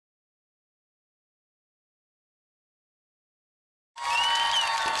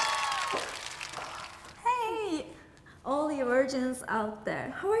you virgins out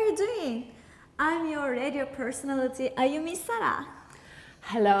there. How are you doing? I'm your radio personality, Ayumi Sara.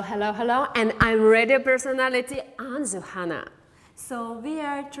 Hello, hello, hello, and I'm radio personality Anzu Hana. So we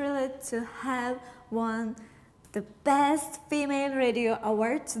are thrilled to have won the Best Female Radio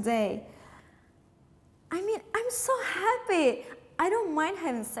Award today. I mean, I'm so happy. I don't mind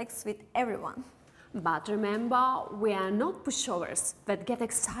having sex with everyone. But remember, we are not pushovers that get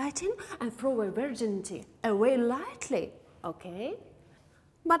exciting and throw our virginity away lightly, okay?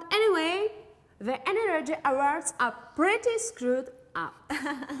 But anyway, the Ani Radio Awards are pretty screwed up.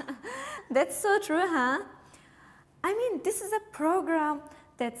 That's so true, huh? I mean, this is a program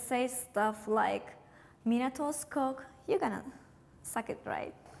that says stuff like, Minato's cock, you're gonna suck it,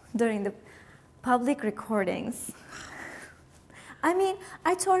 right? During the public recordings. I mean,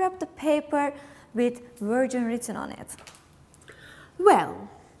 I tore up the paper with virgin written on it. Well,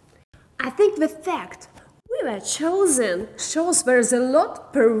 I think the fact we were chosen shows there's a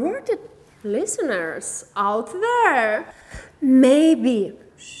lot perverted listeners out there. Maybe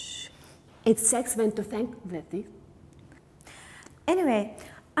it's sex then to thank Betty. Anyway,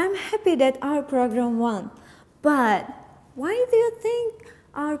 I'm happy that our program won. But why do you think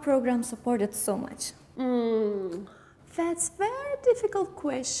our program supported so much? That's a very difficult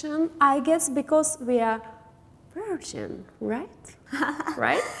question. I guess because we are virgin, right?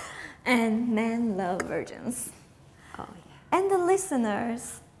 Right? And men love virgins. Oh, yeah. And the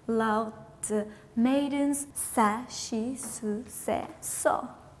listeners love the Maiden's Sa, She, Su, Se, So.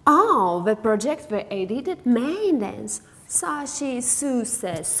 Oh, the project where edited Maidens. Sa, She, Su,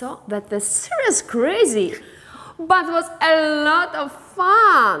 Se, So. That was serious crazy, but was a lot of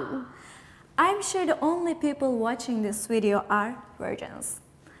fun. I'm sure the only people watching this video are virgins.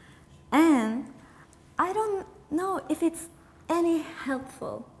 And I don't know if it's any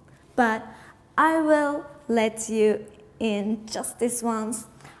helpful, but I will let you in just this once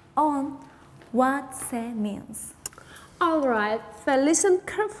on what se means. Alright, then listen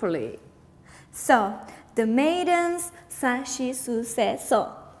carefully. So, the Maidens Sa, She, Su, Se,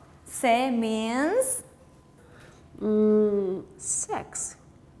 So. Se means Sex,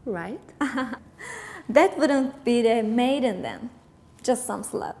 right? that wouldn't be the maiden then, just some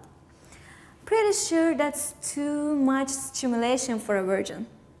slut. Pretty sure that's too much stimulation for a virgin.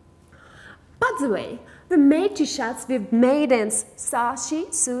 By the way, we made t-shirts with Maidens Sa, She,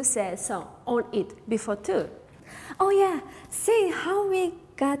 Su, Se, So on it before too. Oh yeah, see how we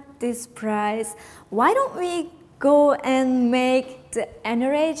got this prize? Why don't we go and make the Ani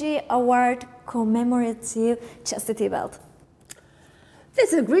Radio Award commemorative chastity belt?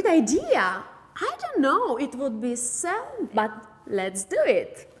 That's a great idea. I don't know, it would be so, but let's do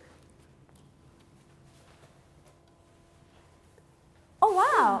it. Oh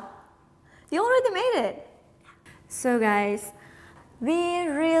wow, you already made it. So guys, we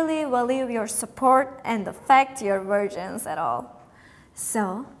really value your support and the fact you're virgins at all.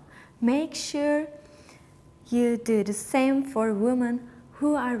 So make sure you do the same for women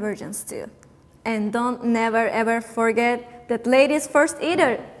who are virgins too. And don't never ever forget that ladies first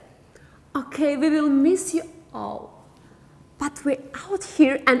either. Okay, we will miss you all. But we're out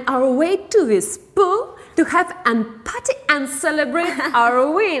here on our way to this pool to have a party and celebrate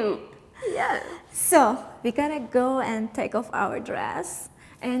our win. Yeah. So we gotta go and take off our dress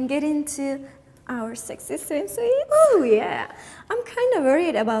and get into our sexy swimsuits. Oh yeah. I'm kind of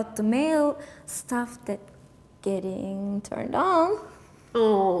worried about the male stuff that getting turned on.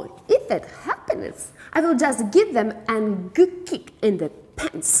 Oh, if that happens, I will just give them a good kick in the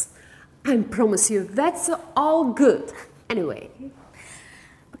pants. I promise you, that's all good. Anyway.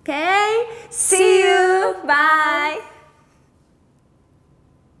 Okay, see you. Bye.